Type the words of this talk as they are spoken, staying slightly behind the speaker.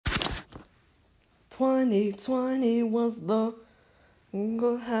2020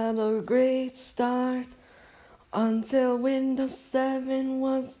 had a great start until Windows 7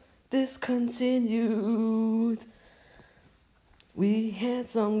 was discontinued. We had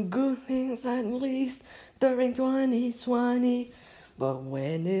some good things at least during 2020, but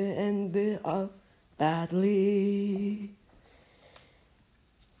when it ended up badly.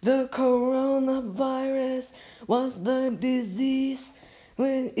 The coronavirus was the disease,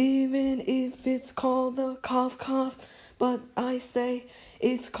 even if it's called the cough, but I say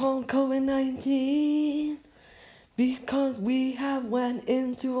it's called COVID-19 because we have went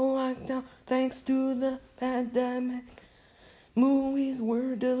into lockdown thanks to the pandemic. Movies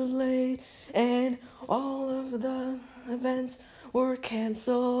were delayed and all of the events were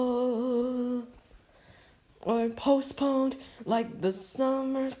cancelled or postponed, like the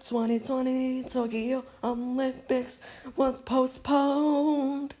summer 2020 Tokyo Olympics was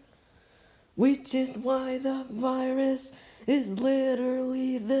postponed, which is why the virus is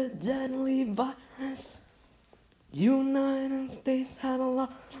literally the deadly virus. United States had a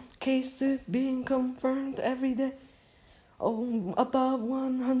lot of cases being confirmed every day, above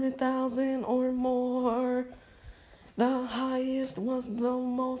 100,000 or more. The highest was the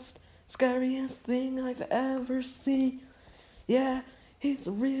most scariest thing I've ever seen. Yeah, it's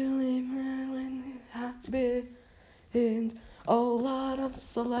really mad when it happened. A lot of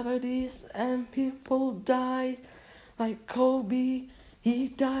celebrities and people died, like Kobe. He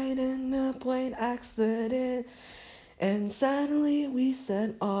died in a plane accident, and sadly we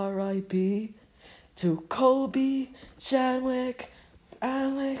said R.I.P. to Kobe, Chadwick,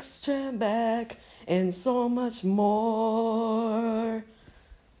 Alex Trebek, and so much more.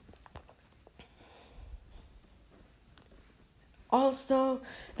 Also,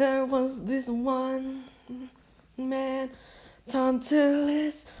 there was this one man, Tom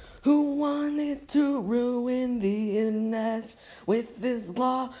Tillis, who wanted to ruin the internet with this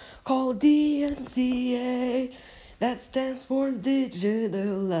law called DMCA. That stands for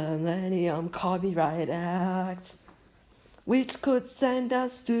Digital Millennium Copyright Act, which could send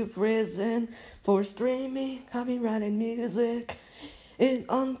us to prison for streaming copyrighted music. It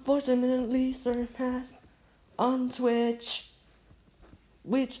unfortunately surpassed on Twitch,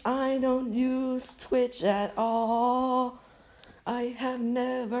 which I don't use Twitch at all. I have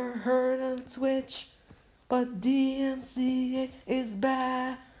never heard of Twitch, but DMCA is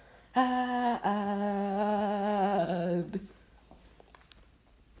bad.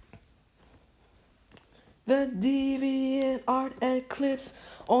 The DeviantArt eclipse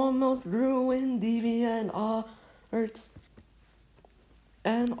almost ruined DeviantArt.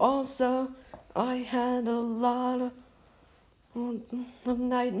 And also, I had a lot of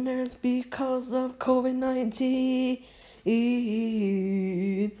nightmares because of COVID-19.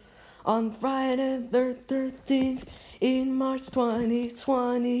 On Friday the 13th in March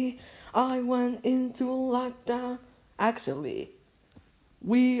 2020, I went into lockdown. Actually,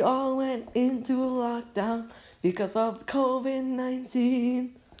 we all went into lockdown because of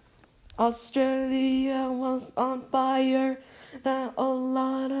COVID-19. Australia was on fire. That a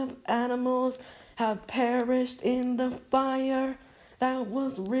lot of animals have perished in the fire. That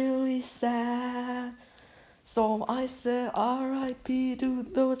was really sad. So I said R.I.P. to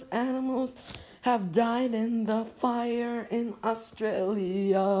those animals have died in the fire in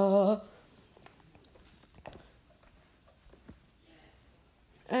Australia.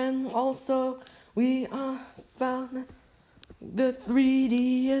 And also, we found the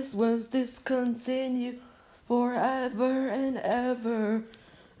 3DS was discontinued forever and ever.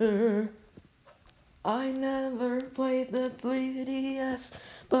 I never played the 3DS,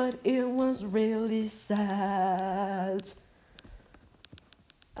 but it was really sad.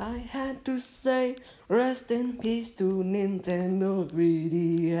 I had to say rest in peace to Nintendo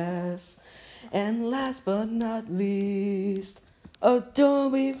 3DS. And last but not least,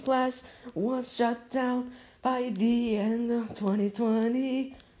 Adobe Flash was shut down by the end of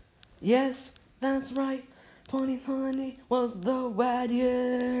 2020. Yes, that's right, 2020 was the bad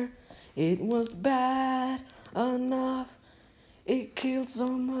year. It was bad enough. It killed so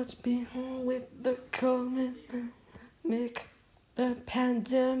much people with the pandemic. The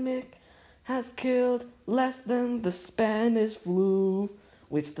pandemic has killed less than the Spanish flu,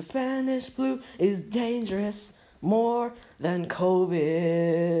 which the Spanish flu is dangerous more than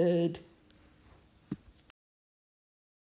COVID.